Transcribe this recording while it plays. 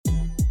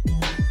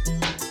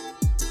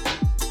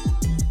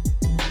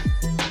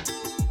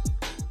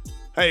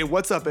Hey,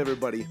 what's up,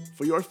 everybody?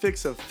 For your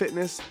fix of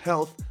fitness,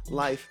 health,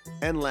 life,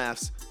 and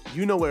laughs,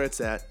 you know where it's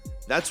at.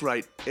 That's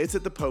right, it's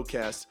at the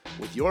podcast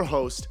with your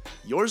host,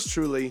 yours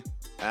truly,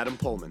 Adam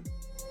Pullman.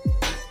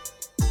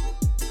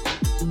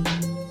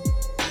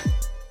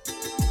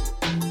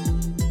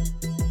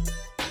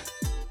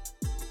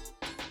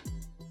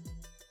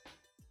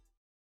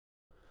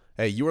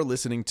 Hey, you are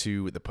listening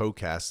to the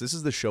podcast. This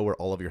is the show where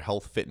all of your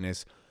health,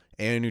 fitness,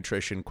 and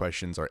nutrition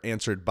questions are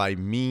answered by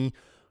me,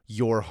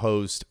 your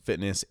host,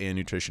 fitness and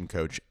nutrition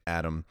coach,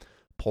 Adam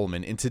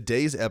Pullman. In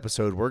today's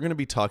episode, we're going to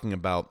be talking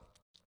about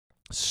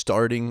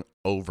starting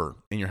over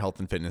in your health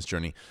and fitness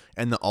journey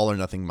and the all or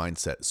nothing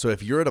mindset. So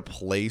if you're at a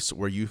place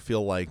where you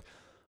feel like,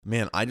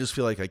 man, I just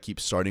feel like I keep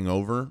starting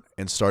over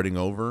and starting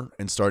over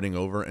and starting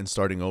over and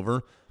starting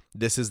over,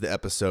 this is the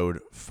episode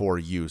for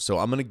you. So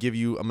I'm going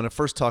to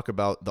first talk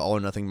about the all or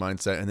nothing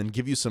mindset and then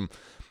give you some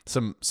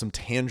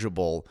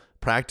tangible,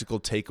 practical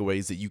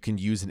takeaways that you can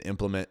use and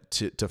implement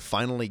to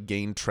finally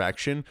gain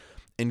traction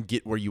and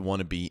get where you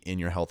want to be in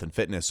your health and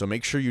fitness. So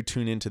make sure you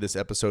tune into this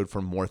episode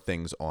for more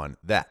things on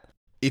that.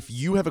 If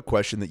you have a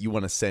question that you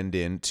want to send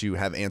in to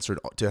have answered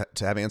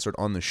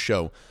on the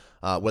show,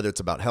 whether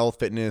it's about health,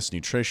 fitness,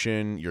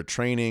 nutrition, your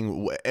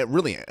training,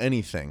 really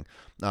anything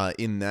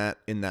in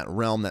that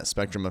realm, that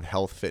spectrum of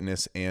health,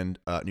 fitness, and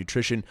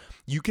nutrition,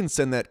 you can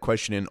send that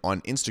question in on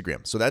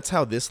Instagram. So that's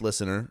how this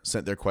listener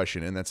sent their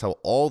question, and that's how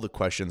all the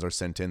questions are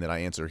sent in that I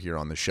answer here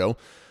on the show.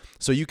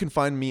 So you can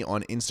find me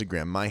on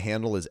Instagram. My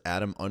handle is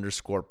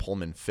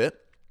Adam_PullmanFit.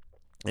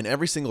 And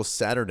every single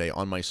Saturday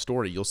on my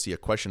story, you'll see a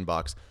question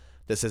box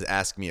that says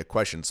ask me a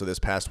question. So this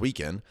past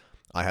weekend,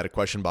 I had a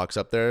question box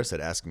up there,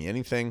 said ask me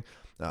anything,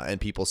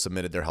 and people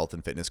submitted their health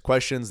and fitness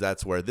questions.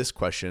 That's where this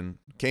question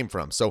came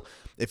from. So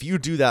if you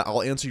do that,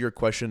 I'll answer your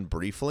question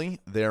briefly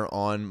there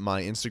on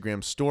my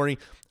Instagram story,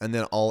 and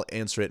then I'll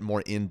answer it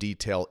more in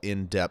detail,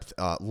 in depth,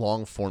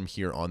 long form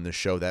here on the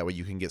show. That way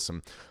you can get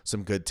some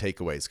good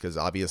takeaways, because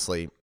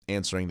obviously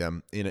answering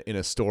them in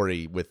a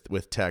story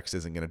with text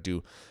isn't going to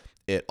do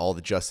it all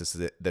the justice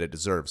that it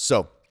deserves.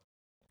 So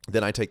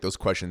then I take those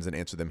questions and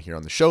answer them here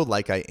on the show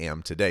like I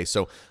am today.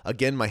 So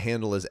again, my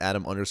handle is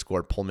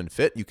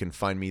Adam_PullmanFit. You can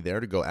find me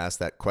there to go ask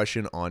that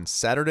question on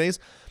Saturdays.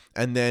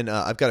 And then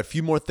I've got a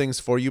few more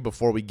things for you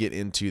before we get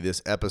into this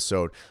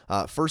episode.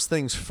 First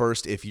things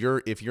first, if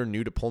you're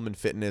new to Pullman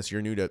Fitness,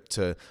 you're new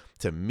to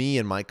me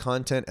and my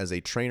content as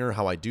a trainer,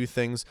 how I do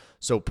things.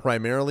 So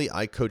primarily,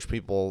 I coach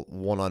people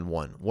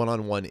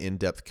one-on-one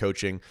in-depth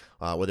coaching,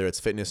 whether it's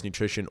fitness,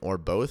 nutrition, or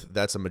both.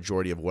 That's a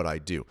majority of what I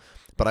do.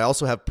 But I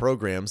also have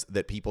programs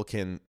that people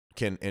can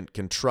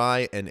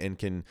try and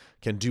can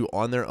do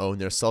on their own.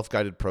 They're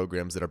self-guided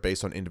programs that are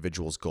based on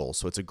individuals' goals.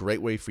 So it's a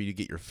great way for you to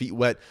get your feet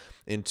wet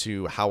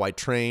into how I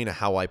train,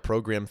 how I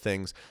program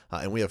things.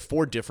 And we have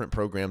 4 different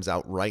programs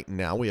out right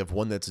now. We have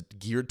one that's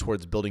geared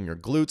towards building your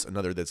glutes,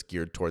 another that's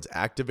geared towards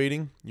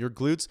activating your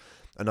glutes,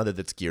 another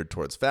that's geared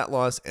towards fat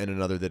loss, and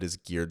another that is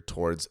geared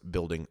towards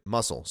building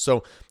muscle.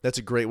 So that's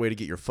a great way to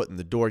get your foot in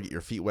the door, get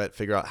your feet wet,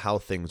 figure out how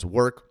things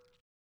work.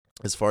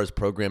 As far as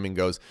programming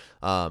goes,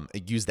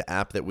 use the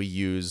app that we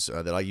use,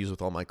 that I use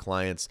with all my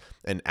clients,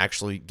 and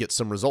actually get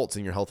some results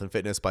in your health and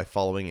fitness by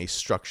following a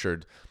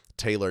structured,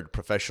 tailored,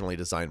 professionally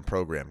designed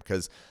program.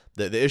 Because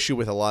the issue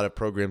with a lot of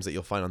programs that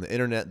you'll find on the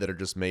internet that are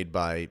just made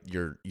by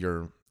your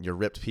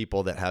ripped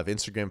people that have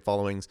Instagram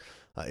followings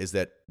is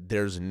that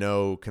there's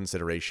no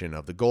consideration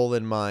of the goal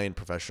in mind,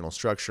 professional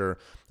structure.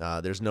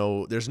 There's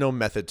no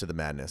method to the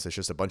madness. It's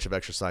just a bunch of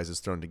exercises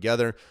thrown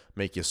together,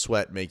 make you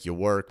sweat, make you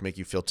work, make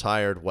you feel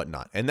tired,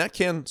 whatnot. And that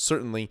can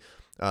certainly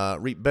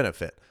reap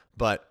benefit,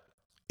 but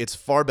it's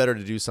far better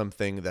to do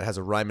something that has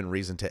a rhyme and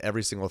reason to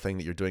every single thing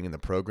that you're doing in the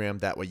program.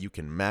 That way you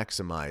can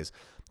maximize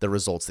the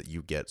results that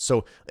you get.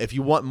 So if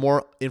you want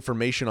more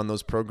information on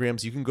those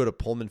programs, you can go to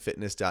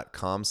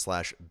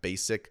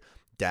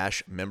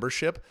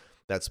pullmanfitness.com/basic-membership.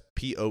 That's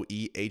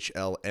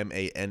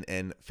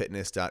POEHLMANN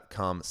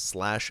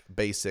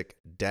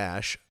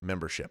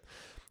fitness.com/basic-membership.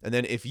 And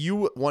then if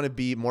you want to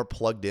be more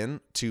plugged in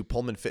to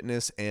Pullman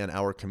Fitness and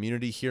our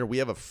community here, we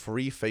have a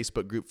free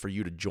Facebook group for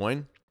you to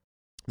join.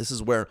 This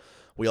is where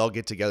we all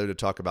get together to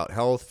talk about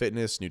health,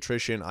 fitness,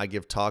 nutrition. I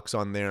give talks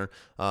on there,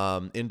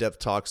 in-depth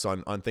talks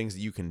on things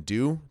that you can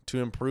do to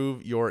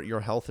improve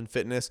your health and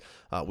fitness.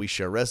 We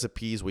share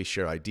recipes, we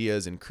share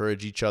ideas,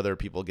 encourage each other.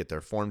 People get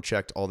their form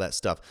checked, all that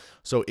stuff.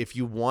 So if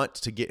you want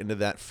to get into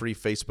that free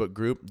Facebook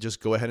group, just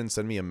go ahead and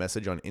send me a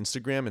message on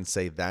Instagram and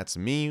say that's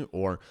me,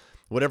 or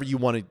whatever you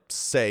want to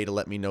say to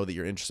let me know that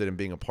you're interested in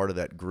being a part of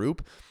that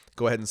group.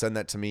 Go ahead and send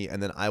that to me,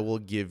 and then I will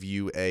give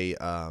you a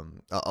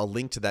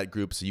link to that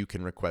group so you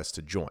can request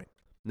to join.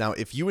 Now,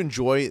 if you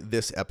enjoy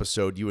this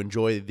episode, you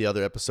enjoy the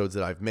other episodes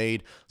that I've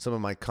made, some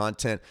of my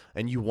content,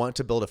 and you want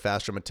to build a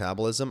faster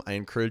metabolism, I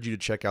encourage you to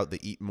check out the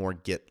Eat More,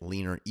 Get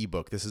Leaner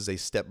ebook. This is a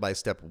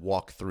step-by-step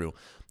walkthrough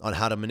on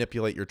how to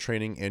manipulate your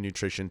training and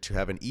nutrition to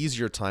have an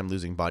easier time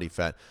losing body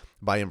fat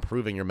by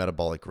improving your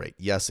metabolic rate.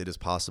 Yes, it is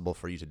possible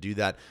for you to do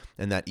that,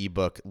 and that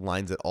ebook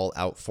lines it all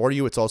out for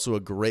you. It's also a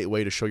great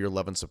way to show your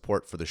love and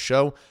support for the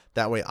show.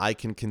 That way I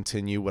can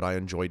continue what I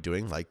enjoy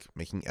doing, like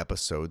making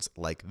episodes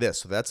like this.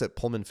 So that's at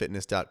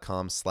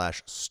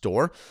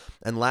pullmanfitness.com/store.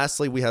 And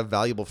lastly, we have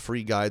valuable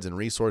free guides and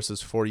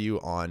resources for you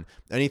on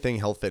anything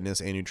health,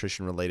 fitness, and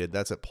nutrition related.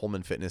 That's at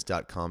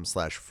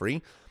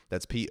pullmanfitness.com/free.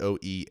 That's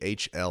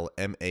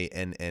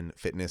POEHLMANN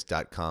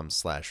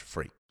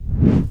fitness.com/free.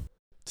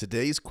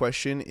 Today's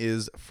question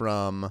is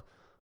from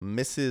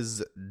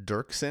Mrs.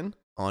 Dirksen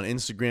on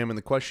Instagram, and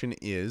the question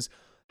is,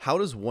 how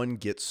does one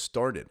get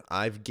started?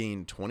 I've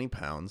gained 20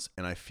 pounds,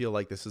 and I feel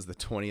like this is the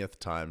 20th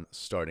time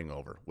starting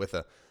over, with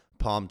a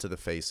palm to the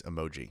face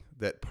emoji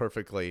that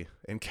perfectly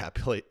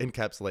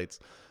encapsulates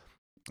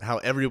how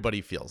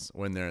everybody feels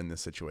when they're in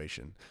this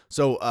situation.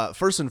 So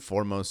first and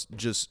foremost,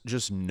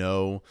 just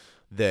know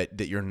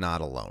that you're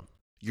not alone.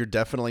 You're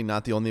definitely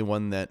not the only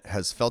one that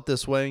has felt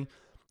this way.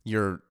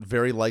 You're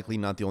very likely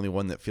not the only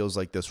one that feels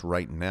like this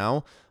right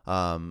now.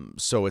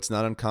 So it's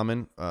not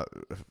uncommon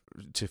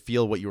to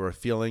feel what you are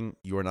feeling.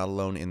 You are not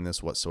alone in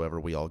this whatsoever.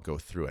 We all go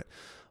through it.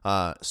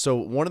 So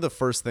one of the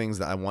first things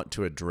that I want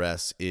to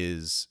address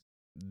is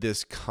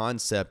this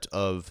concept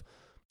of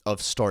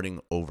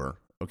starting over.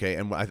 Okay.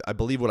 And I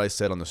believe what I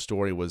said on the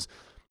story was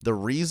the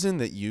reason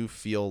that you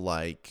feel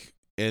like,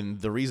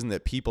 and the reason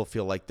that people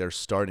feel like they're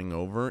starting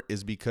over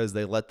is because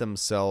they let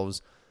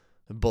themselves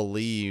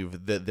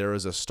believe that there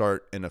is a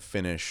start and a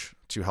finish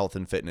to health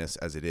and fitness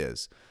as it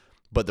is.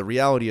 But the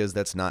reality is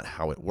that's not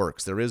how it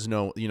works. There is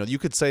no, you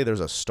could say there's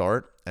a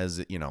start as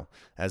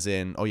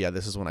in, oh yeah,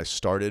 this is when I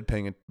started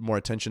paying more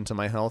attention to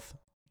my health.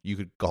 You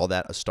could call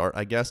that a start,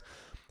 I guess.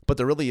 But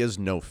there really is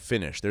no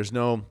finish. There's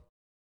no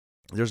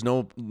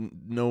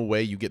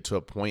way you get to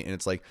a point and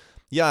it's like,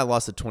 yeah, I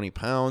lost the 20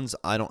 pounds.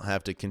 I don't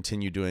have to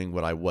continue doing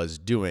what I was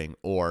doing.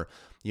 Or,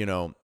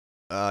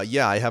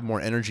 yeah, I have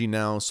more energy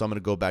now, so I'm going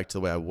to go back to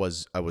the way I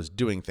was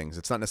doing things.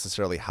 It's not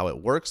necessarily how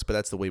it works, but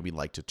that's the way we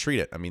like to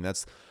treat it. I mean,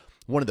 that's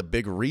one of the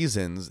big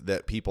reasons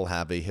that people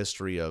have a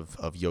history of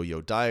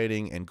yo-yo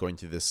dieting and going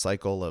through this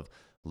cycle of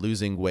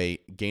losing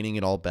weight, gaining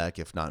it all back,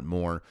 if not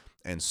more,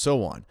 and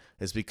so on,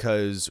 is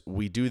because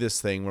we do this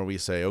thing where we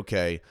say,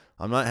 okay,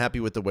 I'm not happy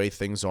with the way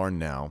things are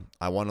now.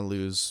 I want to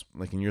lose,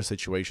 like in your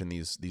situation,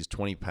 these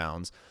 20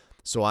 pounds.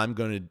 So I'm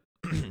going to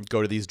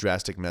go to these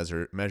drastic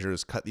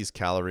measures, cut these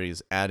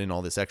calories, add in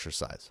all this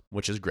exercise,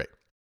 which is great.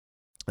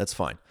 That's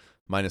fine,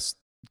 minus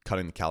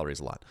cutting the calories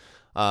a lot.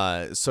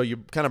 So you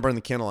kind of burn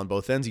the candle on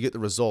both ends. You get the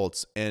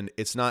results, and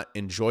it's not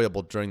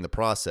enjoyable during the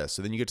process.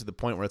 So then you get to the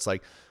point where it's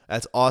like,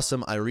 that's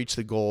awesome. I reached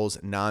the goals.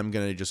 Now I'm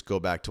going to just go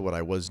back to what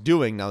I was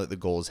doing now that the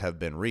goals have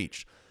been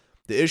reached.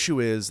 The issue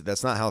is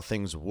that's not how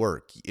things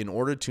work. In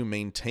order to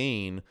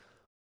maintain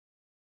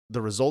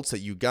the results that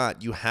you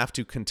got, you have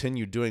to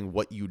continue doing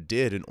what you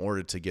did in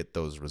order to get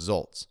those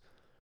results.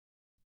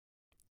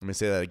 Let me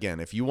say that again.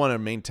 If you want to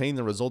maintain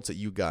the results that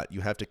you got,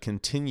 you have to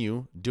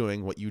continue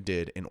doing what you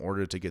did in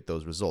order to get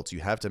those results.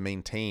 You have to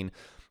maintain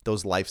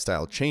those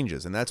lifestyle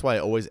changes. And that's why I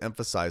always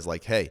emphasize,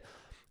 like, hey,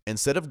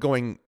 instead of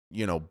going,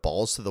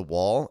 balls to the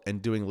wall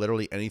and doing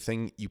literally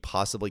anything you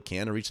possibly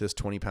can to reach this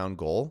 20-pound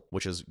goal,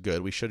 which is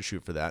good, we should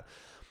shoot for that.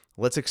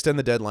 Let's extend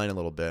the deadline a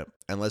little bit,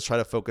 and let's try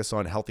to focus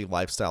on healthy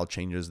lifestyle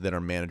changes that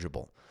are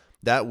manageable.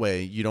 That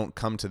way, you don't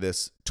come to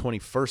this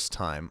 21st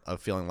time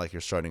of feeling like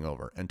you're starting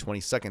over, and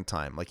 22nd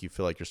time like you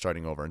feel like you're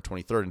starting over, and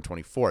 23rd and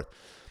 24th.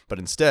 But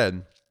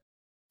instead,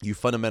 you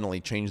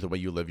fundamentally change the way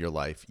you live your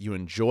life. You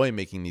enjoy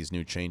making these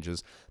new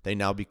changes. They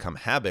now become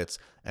habits,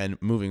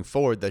 and moving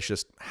forward, that's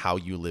just how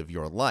you live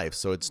your life.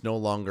 So it's no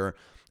longer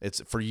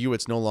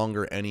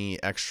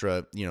any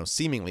extra,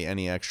 seemingly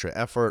any extra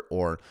effort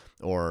or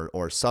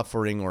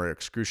suffering or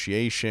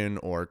excruciation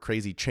or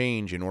crazy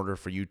change in order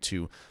for you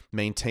to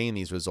maintain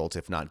these results.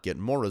 If not get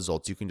more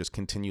results, you can just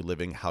continue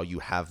living how you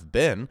have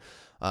been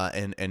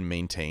and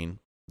maintain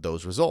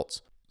those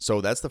results.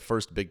 So that's the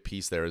first big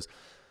piece there, is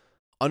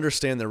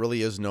understand there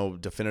really is no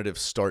definitive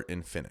start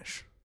and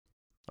finish.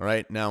 All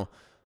right. Now,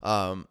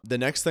 the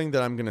next thing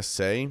that I'm going to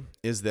say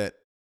is that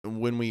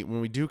when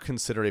we do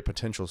consider a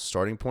potential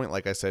starting point,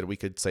 like I said, we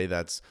could say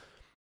that's,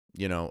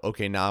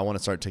 okay, now I want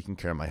to start taking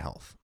care of my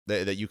health.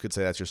 That you could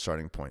say that's your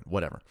starting point,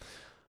 whatever.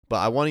 But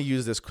I want to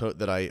use this quote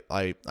that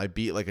I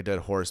beat like a dead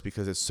horse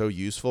because it's so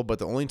useful. But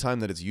the only time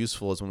that it's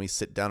useful is when we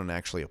sit down and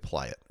actually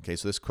apply it. Okay,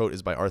 so this quote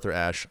is by Arthur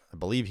Ashe. I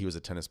believe he was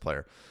a tennis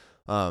player.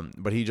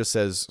 But he just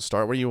says,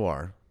 start where you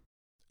are,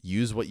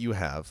 use what you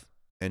have,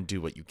 and do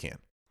what you can.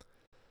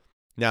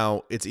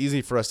 Now, it's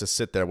easy for us to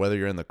sit there, whether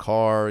you're in the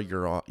car,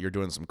 you're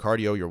doing some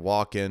cardio, you're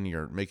walking,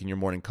 you're making your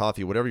morning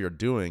coffee, whatever you're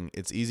doing,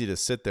 it's easy to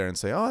sit there and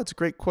say, oh, it's a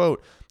great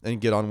quote, and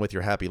get on with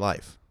your happy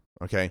life,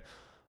 okay?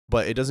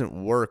 But it doesn't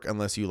work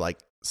unless you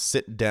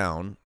sit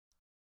down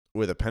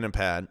with a pen and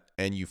pad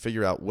and you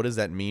figure out, what does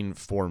that mean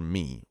for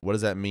me? What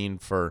does that mean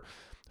for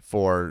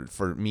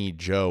me,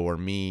 Joe, or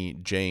me,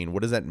 Jane?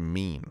 What does that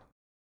mean?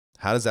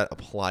 How does that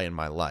apply in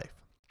my life?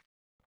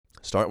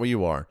 Start where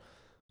you are.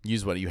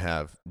 Use what you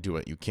have, do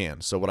what you can.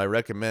 So what I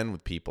recommend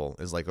with people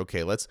is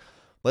okay, let's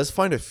let's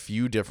find a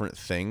few different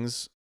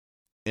things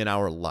in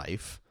our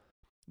life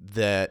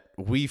that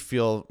we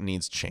feel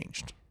needs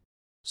changed.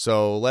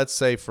 So let's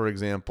say, for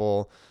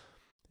example,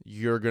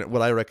 one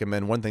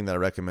thing that I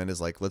recommend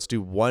is like, let's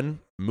do one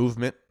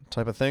movement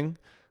type of thing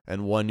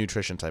and one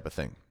nutrition type of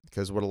thing.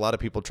 Because what a lot of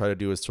people try to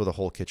do is throw the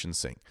whole kitchen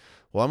sink.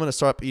 Well, I'm going to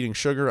stop eating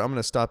sugar. I'm going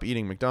to stop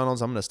eating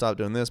McDonald's. I'm going to stop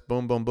doing this,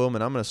 boom, boom, boom.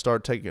 And I'm going to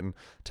start taking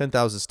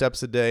 10,000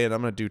 steps a day. And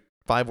I'm going to do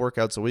 5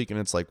 workouts a week. And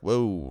it's like,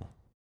 whoa,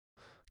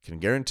 I can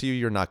guarantee you,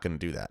 you're not going to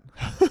do that.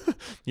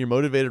 You're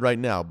motivated right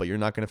now, but you're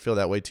not going to feel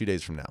that way 2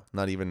 days from now.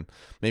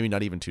 Maybe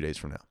not even 2 days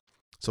from now.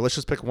 So let's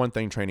just pick one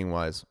thing training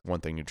wise, one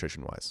thing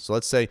nutrition wise. So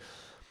let's say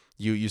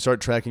you start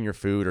tracking your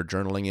food or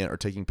journaling it or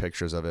taking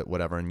pictures of it,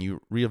 whatever. And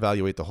you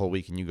reevaluate the whole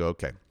week and you go,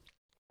 okay,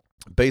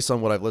 based on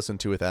what I've listened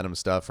to with Adam's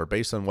stuff, or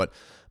based on what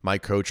my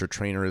coach or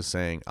trainer is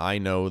saying, I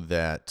know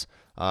that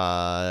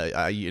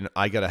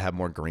I got to have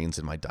more greens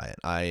in my diet.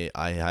 I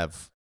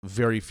have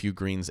very few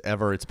greens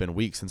ever. It's been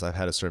weeks since I've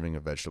had a serving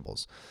of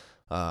vegetables.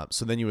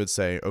 So then you would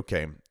say,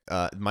 okay,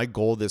 my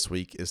goal this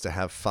week is to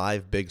have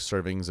 5 big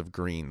servings of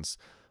greens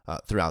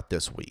throughout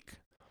this week.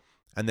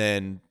 And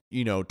then,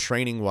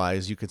 training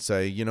wise, you could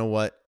say, you know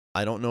what?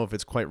 I don't know if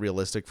it's quite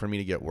realistic for me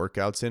to get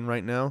workouts in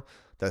right now.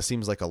 That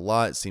seems like a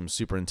lot. It seems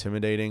super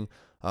intimidating.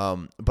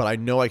 But I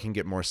know I can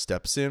get more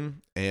steps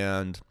in.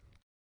 And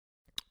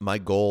my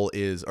goal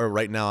is, or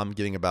right now I'm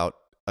getting about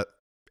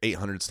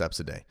 800 steps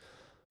a day.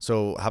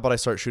 So how about I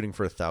start shooting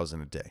for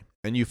 1,000 a day?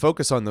 And you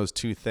focus on those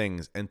 2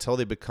 things until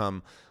they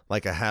become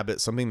like a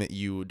habit, something that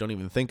you don't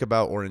even think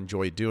about or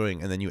enjoy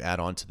doing. And then you add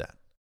on to that.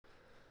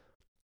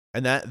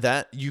 And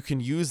that you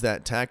can use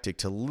that tactic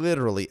to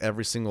literally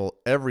every single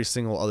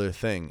other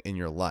thing in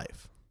your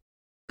life.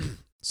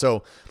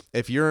 So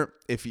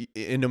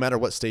no matter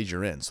what stage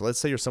you're in, so let's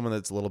say you're someone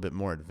that's a little bit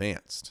more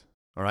advanced,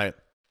 all right?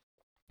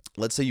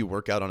 Let's say you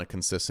work out on a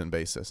consistent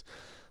basis.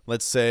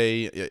 Let's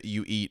say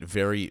you eat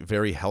very,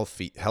 very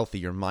healthy,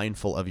 you're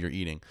mindful of your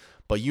eating,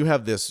 but you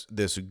have this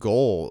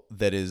goal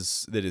that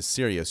is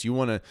serious.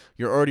 You're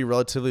already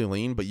relatively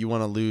lean, but you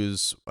want to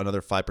lose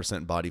another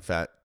 5% body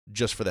fat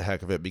just for the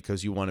heck of it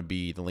because you want to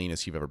be the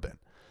leanest you've ever been.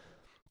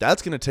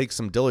 That's going to take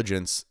some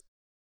diligence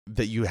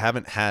that you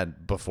haven't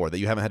had before, that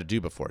you haven't had to do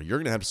before. You're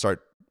going to have to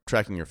start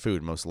tracking your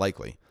food most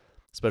likely,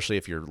 especially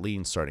if you're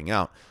lean starting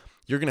out.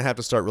 You're going to have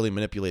to start really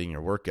manipulating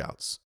your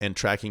workouts and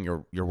tracking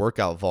your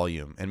workout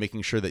volume and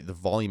making sure that the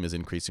volume is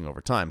increasing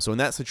over time. So in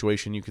that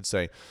situation, you could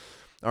say,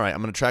 all right,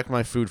 I'm going to track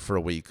my food for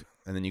a week.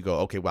 And then you go,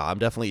 okay, wow, I'm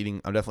definitely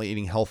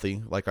eating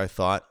healthy like I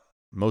thought,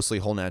 mostly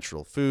whole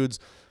natural foods,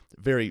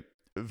 very,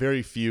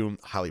 very few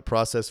highly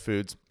processed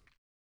foods.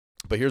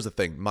 But here's the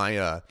thing,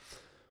 my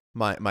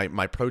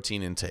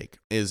protein intake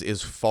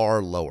is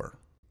far lower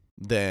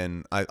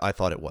than I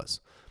thought it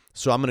was.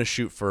 So I'm going to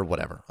shoot for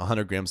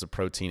 100 grams of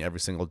protein every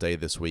single day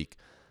this week.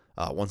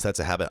 Once that's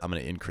a habit, I'm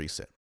going to increase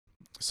it.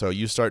 So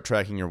you start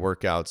tracking your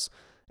workouts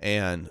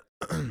and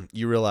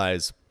you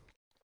realize,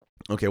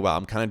 okay, wow,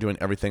 I'm kind of doing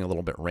everything a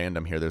little bit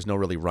random here. There's no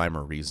really rhyme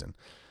or reason.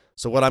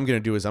 So what I'm going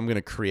to do is I'm going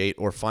to create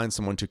or find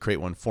someone to create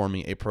one for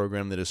me, a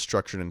program that is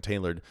structured and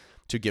tailored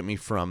to get me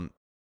from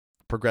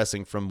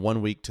progressing from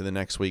 1 week to the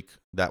next week,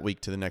 that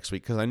week to the next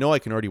week, because I know I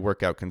can already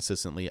work out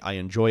consistently. I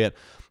enjoy it.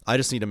 I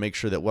just need to make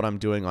sure that what I'm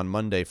doing on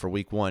Monday for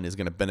week 1 is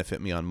going to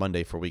benefit me on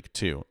Monday for week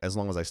 2, as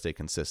long as I stay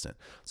consistent.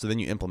 So then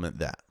you implement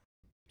that.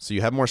 So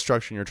you have more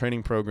structure in your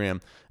training program,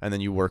 and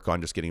then you work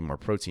on just getting more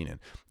protein in.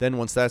 Then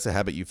once that's a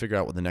habit, you figure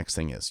out what the next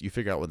thing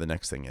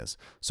is.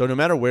 So no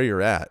matter where you're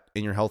at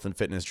in your health and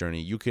fitness journey,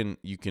 you can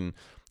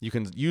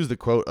use the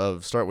quote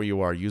of start where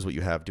you are, use what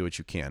you have, do what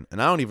you can. And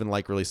I don't even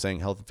like really saying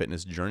health and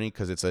fitness journey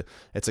because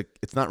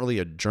it's not really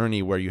a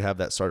journey where you have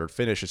that start or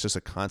finish. It's just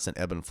a constant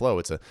ebb and flow.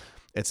 It's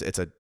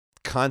a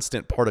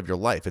constant part of your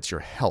life. It's your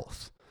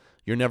health.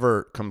 You're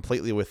never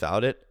completely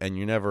without it, and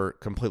you're never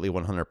completely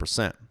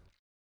 100%.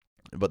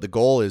 But the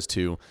goal is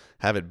to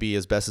have it be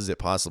as best as it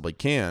possibly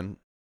can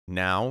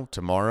now,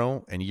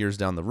 tomorrow, and years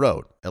down the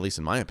road, at least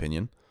in my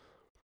opinion.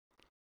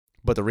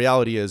 But the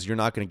reality is you're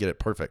not going to get it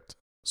perfect.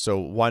 So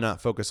why not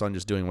focus on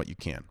just doing what you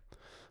can?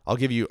 I'll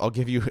give you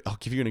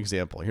an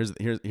example. Here's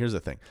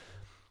the thing.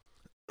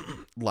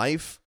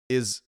 Life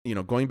is,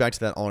 going back to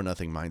that all or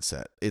nothing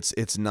mindset.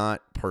 It's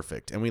not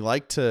perfect. And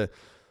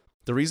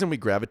the reason we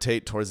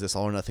gravitate towards this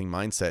all or nothing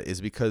mindset is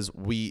because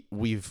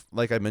we've,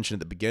 like I mentioned at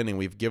the beginning,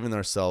 we've kind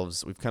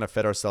of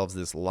fed ourselves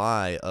this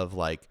lie of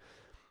like,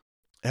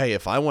 hey,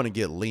 if I want to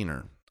get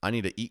leaner, I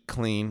need to eat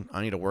clean.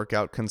 I need to work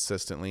out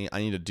consistently.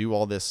 I need to do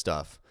all this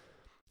stuff.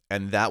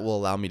 And that will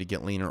allow me to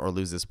get leaner or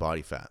lose this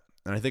body fat.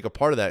 And I think a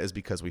part of that is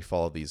because we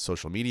follow these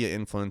social media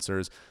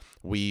influencers.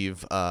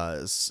 We've,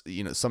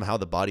 somehow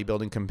the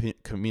bodybuilding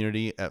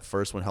community at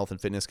first when health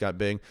and fitness got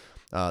big,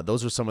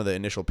 those were some of the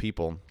initial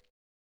people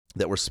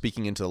that were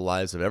speaking into the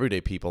lives of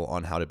everyday people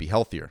on how to be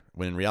healthier,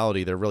 when in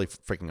reality, they're really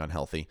freaking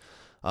unhealthy.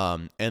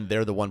 And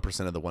they're the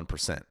 1% of the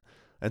 1%.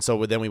 And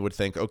so then we would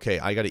think, okay,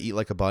 I got to eat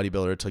like a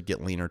bodybuilder to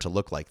get leaner, to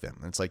look like them.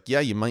 And it's like, yeah,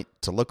 you might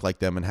to look like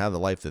them and have the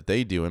life that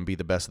they do and be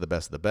the best of the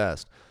best of the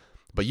best.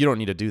 But you don't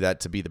need to do that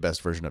to be the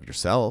best version of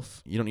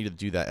yourself. You don't need to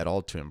do that at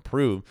all to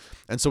improve.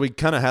 And so we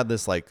kind of had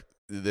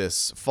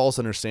this false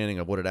understanding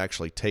of what it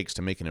actually takes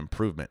to make an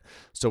improvement.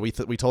 So we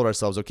told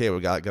ourselves, okay, we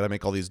got to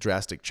make all these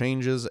drastic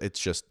changes. It's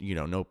just,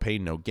 no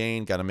pain, no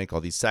gain. Got to make all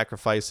these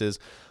sacrifices.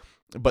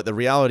 But the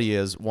reality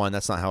is, one,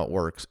 that's not how it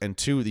works. And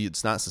two,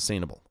 it's not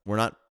sustainable. We're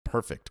not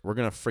perfect. We're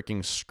going to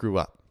freaking screw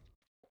up.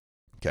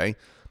 Okay.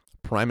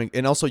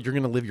 And also you're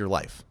going to live your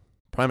life.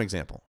 Prime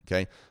example.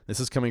 Okay. This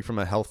is coming from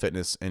a health,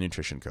 fitness, and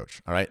nutrition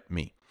coach. All right.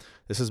 Me.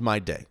 This is my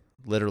day.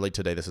 Literally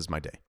today, this is my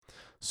day.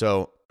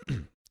 So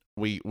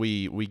we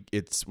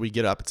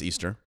get up, it's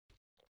Easter.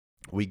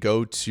 We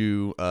go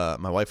to,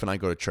 my wife and I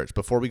go to church.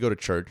 Before we go to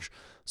church,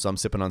 so I'm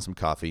sipping on some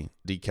coffee,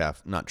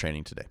 decaf, not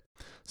training today.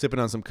 Sipping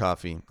on some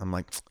coffee. I'm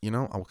like, I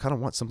kind of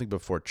want something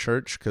before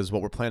church because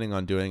what we're planning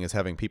on doing is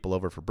having people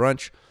over for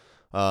brunch.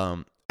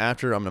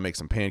 After, I'm going to make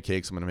some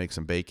pancakes. I'm going to make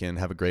some bacon,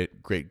 have a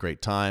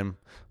great time,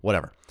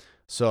 whatever.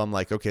 So I'm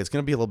like, okay, it's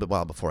going to be a little bit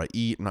while before I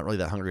eat. I'm not really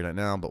that hungry right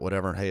now, but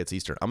whatever. Hey, it's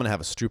Easter. I'm going to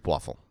have a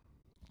stroopwafel.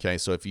 Okay,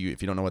 so if you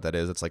don't know what that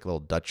is, it's like a little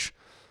Dutch.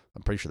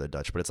 I'm pretty sure they're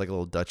Dutch, but it's like a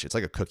little Dutch. It's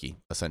like a cookie,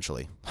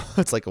 essentially.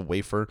 It's like a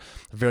wafer,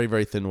 a very,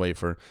 very thin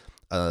wafer,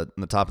 on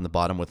the top and the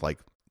bottom with like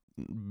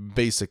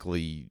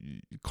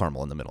basically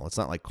caramel in the middle. It's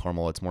not like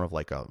caramel. It's more of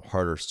like a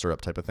harder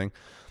syrup type of thing.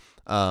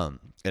 And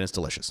it's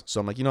delicious. So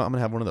I'm like, I'm going to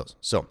have one of those.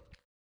 So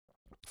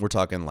we're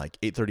talking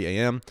like 8:30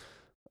 a.m.,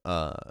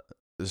 the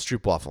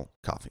stroopwafel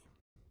coffee.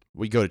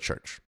 We go to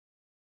church.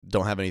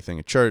 Don't have anything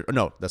at church.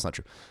 No, that's not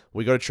true.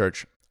 We go to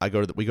church. We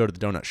go to the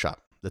donut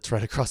shop that's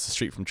right across the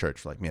street from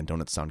church. We're like, man,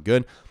 donuts sound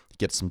good.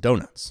 Get some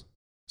donuts.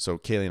 So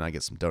Kaylee and I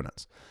get some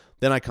donuts.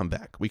 Then I come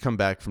back. We come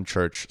back from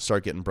church,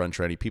 start getting brunch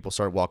ready. People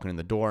start walking in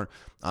the door.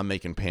 I'm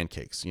making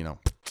pancakes,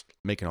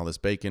 making all this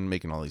bacon,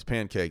 making all these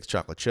pancakes,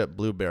 chocolate chip,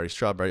 blueberry,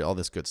 strawberry, all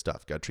this good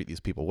stuff. Got to treat these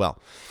people well.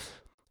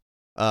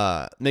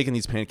 Making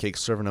these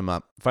pancakes, serving them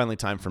up. Finally,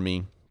 time for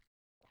me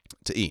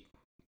to eat.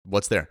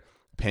 What's there?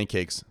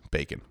 Pancakes,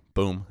 bacon.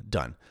 Boom,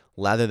 done.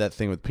 Lather that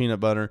thing with peanut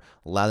butter.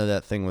 Lather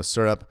that thing with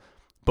syrup.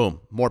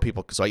 Boom, more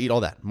people. So I eat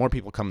all that. More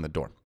people come in the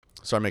door.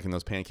 Start making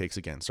those pancakes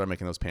again. I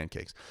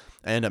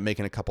end up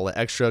making a couple of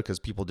extra because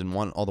people didn't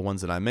want all the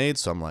ones that I made.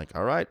 So I'm like,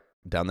 all right,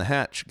 down the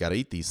hatch. Got to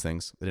eat these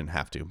things. I didn't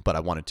have to, but I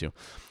wanted to.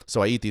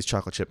 So I eat these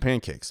chocolate chip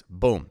pancakes.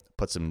 Boom,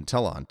 put some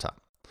Nutella on top.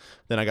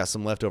 Then I got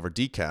some leftover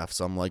decaf,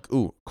 so I'm like,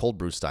 ooh, cold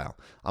brew style.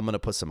 I'm going to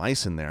put some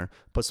ice in there,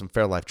 put some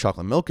Fairlife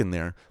chocolate milk in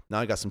there. Now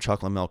I got some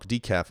chocolate milk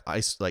decaf,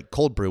 ice, like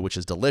cold brew, which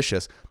is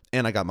delicious.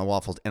 And I got my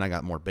waffles, and I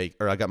got more bacon,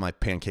 or I got my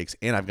pancakes,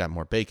 and I've got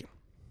more bacon.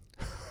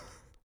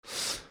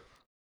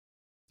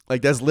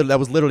 Like that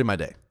was literally my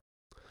day.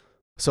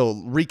 So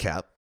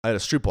recap, I had a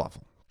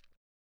stroopwafel,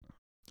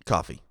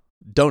 coffee,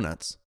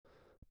 donuts,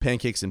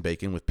 pancakes and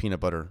bacon with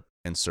peanut butter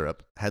and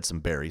syrup, had some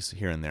berries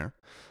here and there.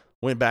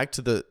 Went back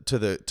to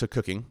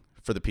cooking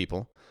for the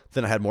people.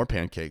 Then I had more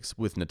pancakes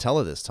with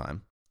Nutella this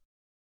time.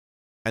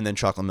 And then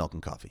chocolate milk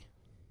and coffee.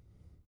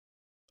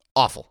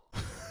 Awful.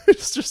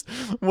 It's just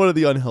one of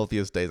the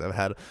unhealthiest days I've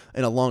had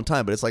in a long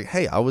time. But it's like,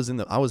 hey, I was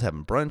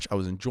having brunch. I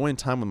was enjoying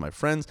time with my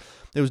friends.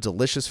 It was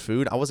delicious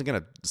food. I wasn't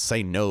going to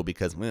say no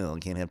because, I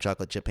can't have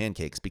chocolate chip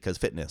pancakes because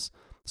fitness.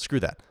 Screw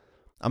that.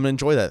 I'm going to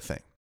enjoy that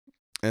thing.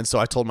 And so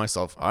I told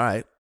myself, all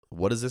right,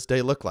 what does this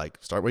day look like?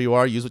 Start where you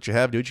are, use what you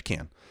have, do what you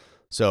can.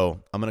 So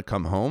I'm going to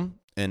come home,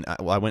 and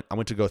I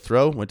went to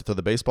throw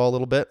the baseball a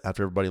little bit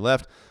after everybody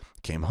left.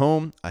 Came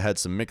home, I had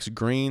some mixed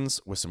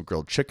greens with some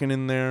grilled chicken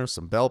in there,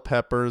 some bell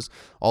peppers,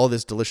 all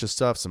this delicious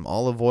stuff, some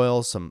olive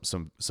oil, some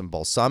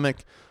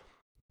balsamic.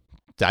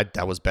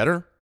 That was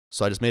better.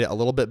 So I just made it a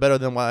little bit better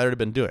than what I'd already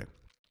been doing.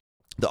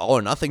 The all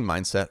or nothing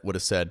mindset would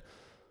have said,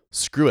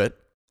 screw it.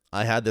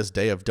 I had this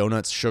day of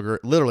donuts, sugar,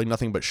 literally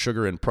nothing but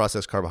sugar and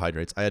processed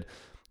carbohydrates. I had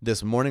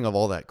this morning of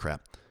all that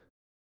crap.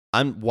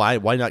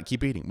 Why not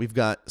keep eating?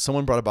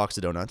 Someone brought a box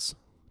of donuts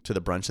to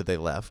the brunch that they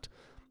left.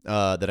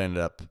 That I ended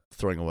up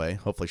throwing away.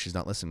 Hopefully she's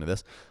not listening to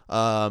this.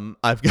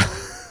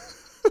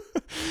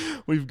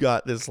 We've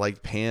got this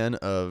like pan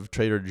of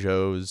Trader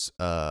Joe's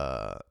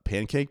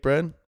pancake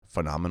bread.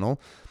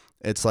 Phenomenal.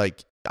 It's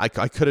like I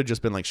could have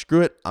just been like,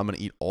 screw it. I'm going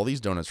to eat all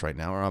these donuts right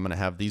now, or I'm going to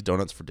have these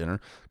donuts for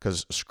dinner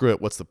because screw it.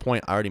 What's the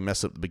point? I already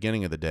messed up the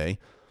beginning of the day,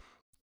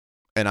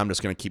 and I'm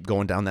just going to keep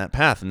going down that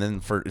path. And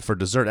then for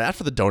dessert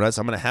after the donuts,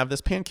 I'm going to have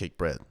this pancake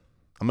bread.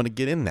 I'm going to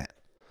get in that.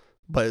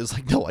 But it's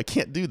like, no, I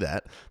can't do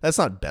that. That's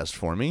not best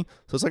for me.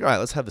 So it's like, all right,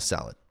 let's have the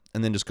salad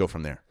and then just go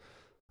from there.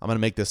 I'm going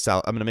to make this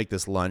salad. I'm going to make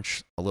this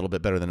lunch a little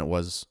bit better than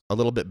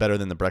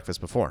the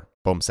breakfast before.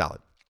 Boom, salad.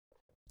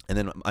 And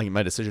then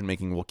my decision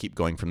making will keep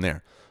going from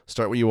there.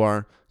 Start where you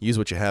are, use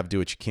what you have, do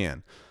what you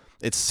can.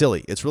 It's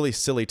silly. It's really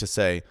silly to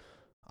say,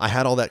 I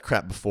had all that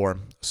crap before.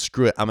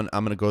 Screw it. I'm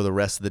going to go the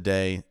rest of the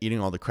day eating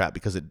all the crap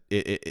because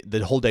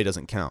the whole day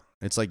doesn't count.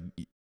 It's like,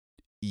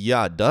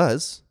 yeah, it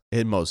does.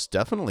 It most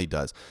definitely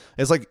does.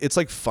 It's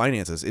like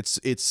finances.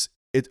 It's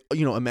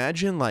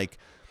imagine like,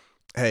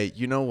 hey,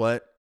 you know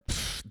what?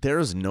 There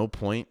is no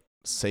point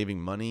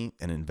saving money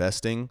and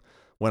investing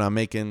when I'm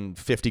making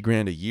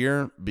 $50,000 a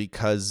year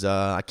because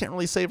I can't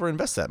really save or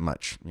invest that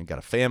much. You got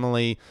a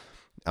family,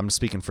 I'm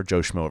speaking for Joe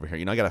Schmo over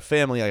here. I got a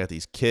family. I got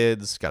these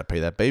kids. Got to pay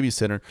that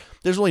babysitter.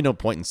 There's really no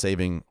point in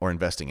saving or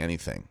investing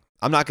anything.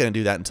 I'm not going to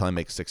do that until I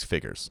make 6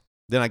 figures.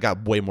 Then I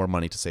got way more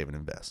money to save and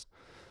invest.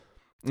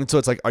 And so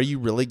it's like, are you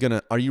really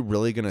gonna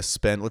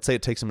spend, let's say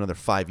it takes them another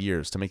 5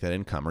 years to make that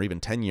income, or even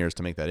 10 years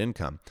to make that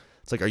income.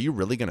 It's like, are you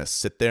really gonna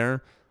sit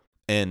there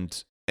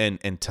and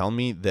tell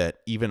me that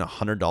even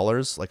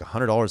 $100, like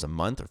 $100 a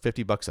month or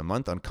 $50 a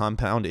month on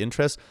compound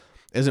interest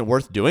isn't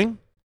worth doing?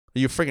 Are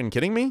you freaking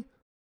kidding me?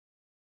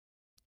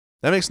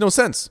 That makes no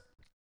sense.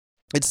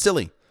 It's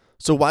silly.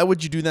 So why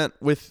would you do that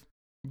with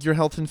your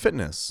health and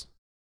fitness?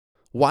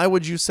 Why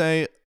would you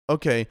say,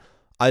 okay,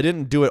 I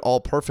didn't do it all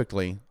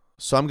perfectly,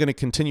 so I'm going to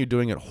continue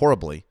doing it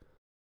horribly?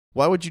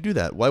 Why would you do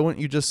that? Why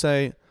wouldn't you just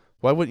say,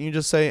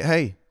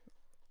 hey,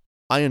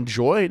 I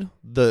enjoyed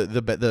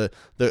the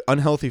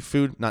unhealthy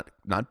food,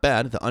 not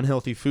bad, the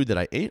unhealthy food that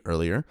I ate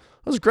earlier.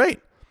 It was great.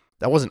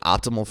 That wasn't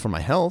optimal for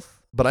my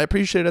health, but I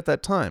appreciate it at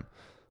that time.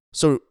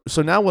 So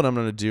now what I'm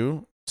going to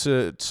do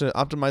to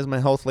optimize my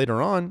health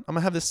later on, I'm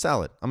going to have this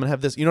salad. I'm going to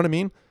have this, you know what I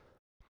mean?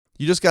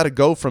 You just got to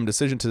go from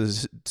decision to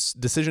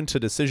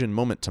decision,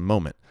 moment to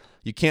moment.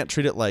 You can't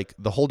treat it like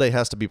the whole day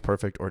has to be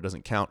perfect or it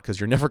doesn't count, because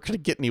you're never going to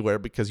get anywhere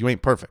because you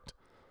ain't perfect.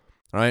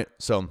 All right.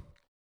 So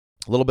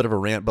a little bit of a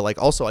rant, but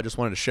like also I just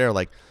wanted to share,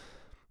 like,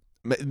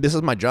 this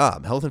is my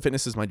job. Health and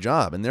fitness is my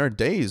job. And there are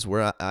days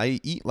where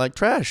I eat like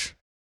trash,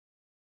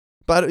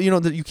 but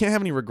you can't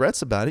have any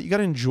regrets about it. You got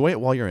to enjoy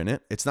it while you're in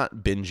it. It's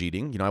not binge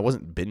eating. I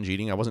wasn't binge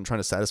eating. I wasn't trying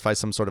to satisfy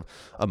some sort of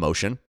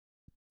emotion.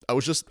 I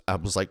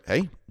was like,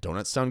 hey,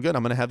 donuts sound good.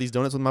 I'm going to have these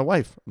donuts with my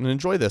wife. I'm going to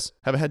enjoy this.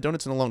 Haven't had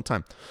donuts in a long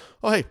time.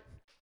 Oh, hey,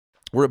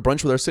 we're at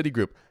brunch with our city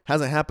group.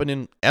 Hasn't happened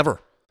in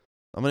ever.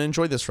 I'm going to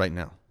enjoy this right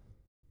now.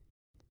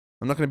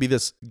 I'm not going to be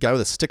this guy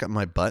with a stick up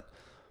my butt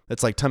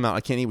that's like, time out,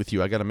 I can't eat with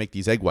you. I got to make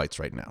these egg whites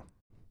right now.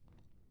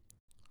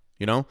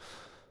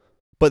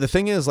 But the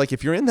thing is, like,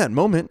 if you're in that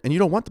moment and you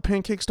don't want the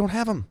pancakes, don't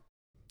have them.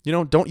 You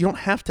don't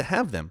have to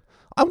have them.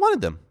 I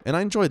wanted them and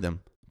I enjoyed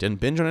them.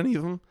 Didn't binge on any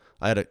of them.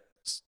 I had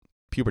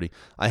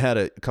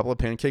a couple of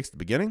pancakes at the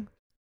beginning.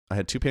 I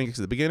had 2 pancakes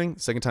at the beginning.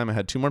 Second time I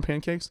had 2 more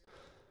pancakes.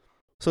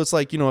 So it's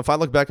like, if I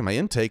look back at my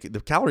intake, the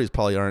calories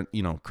probably aren't,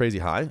 crazy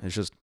high. It's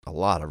just a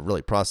lot of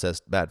really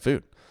processed bad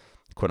food,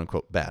 quote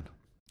unquote bad,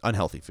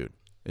 unhealthy food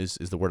is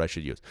the word I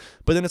should use.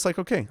 But then it's like,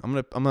 okay, I'm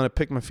going to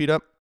pick my feet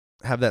up,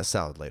 have that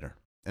salad later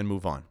and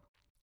move on.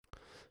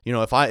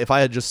 If I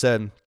had just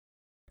said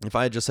I'm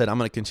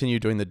going to continue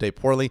doing the day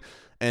poorly,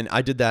 and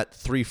I did that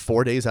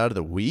 3-4 days out of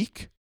the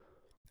week,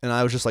 and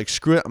I was just like,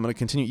 screw it, I'm going to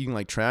continue eating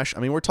like trash. I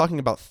mean, we're talking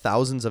about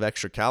thousands of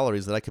extra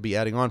calories that I could be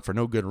adding on for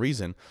no good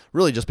reason,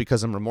 really just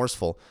because I'm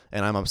remorseful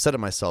and I'm upset at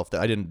myself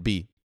that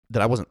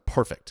I wasn't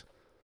perfect.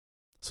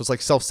 So it's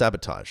like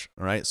self-sabotage,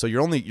 all right? So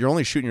you're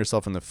only shooting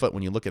yourself in the foot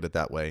when you look at it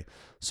that way.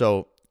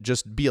 So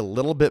just be a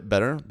little bit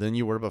better than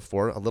you were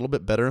before, a little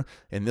bit better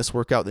in this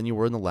workout than you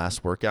were in the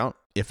last workout,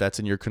 if that's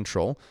in your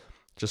control.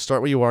 Just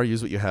start where you are,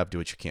 use what you have, do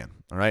what you can.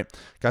 All right,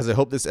 guys, I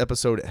hope this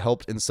episode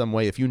helped in some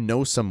way. If you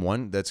know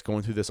someone that's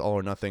going through this all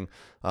or nothing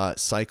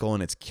cycle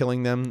and it's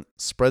killing them,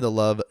 spread the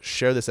love,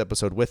 share this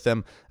episode with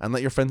them, and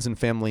let your friends and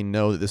family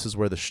know that this is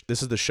where this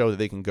is the show that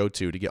they can go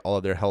to get all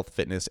of their health,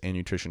 fitness, and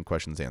nutrition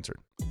questions answered.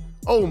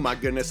 Oh my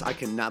goodness, I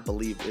cannot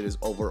believe it is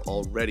over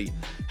already.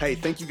 Hey,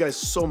 thank you guys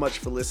so much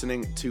for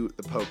listening to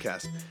the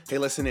podcast. Hey,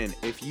 listen in.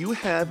 If you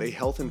have a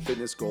health and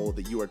fitness goal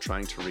that you are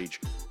trying to reach,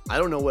 I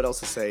don't know what else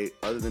to say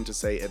other than to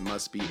say it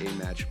must be a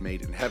match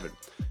made in heaven.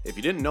 If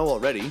you didn't know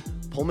already,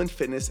 Pullman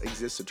Fitness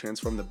exists to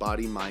transform the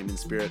body, mind, and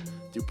spirit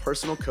through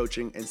personal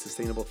coaching and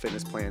sustainable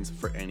fitness plans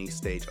for any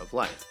stage of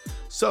life.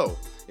 So,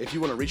 if you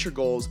want to reach your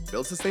goals,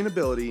 build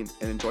sustainability,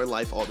 and enjoy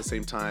life all at the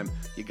same time,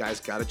 you guys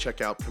got to check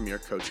out Premier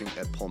Coaching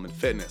at Pullman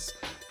Fitness.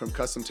 From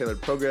custom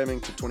tailored programming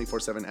to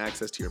 24/7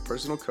 access to your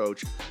personal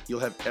coach, you'll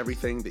have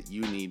everything that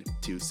you need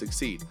to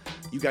succeed.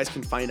 You guys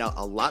can find out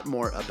a lot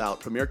more about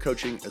Premier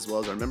Coaching as well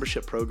as our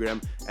membership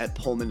program at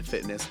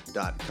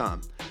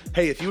pullmanfitness.com.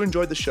 Hey, if you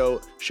enjoyed the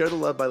show, share the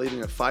love by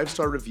leaving a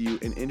 5-star review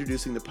and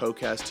introducing the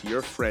podcast to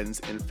your friends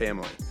and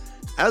family.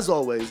 As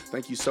always,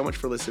 thank you so much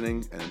for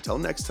listening, and until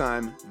next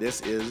time,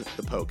 this is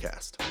the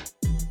podcast.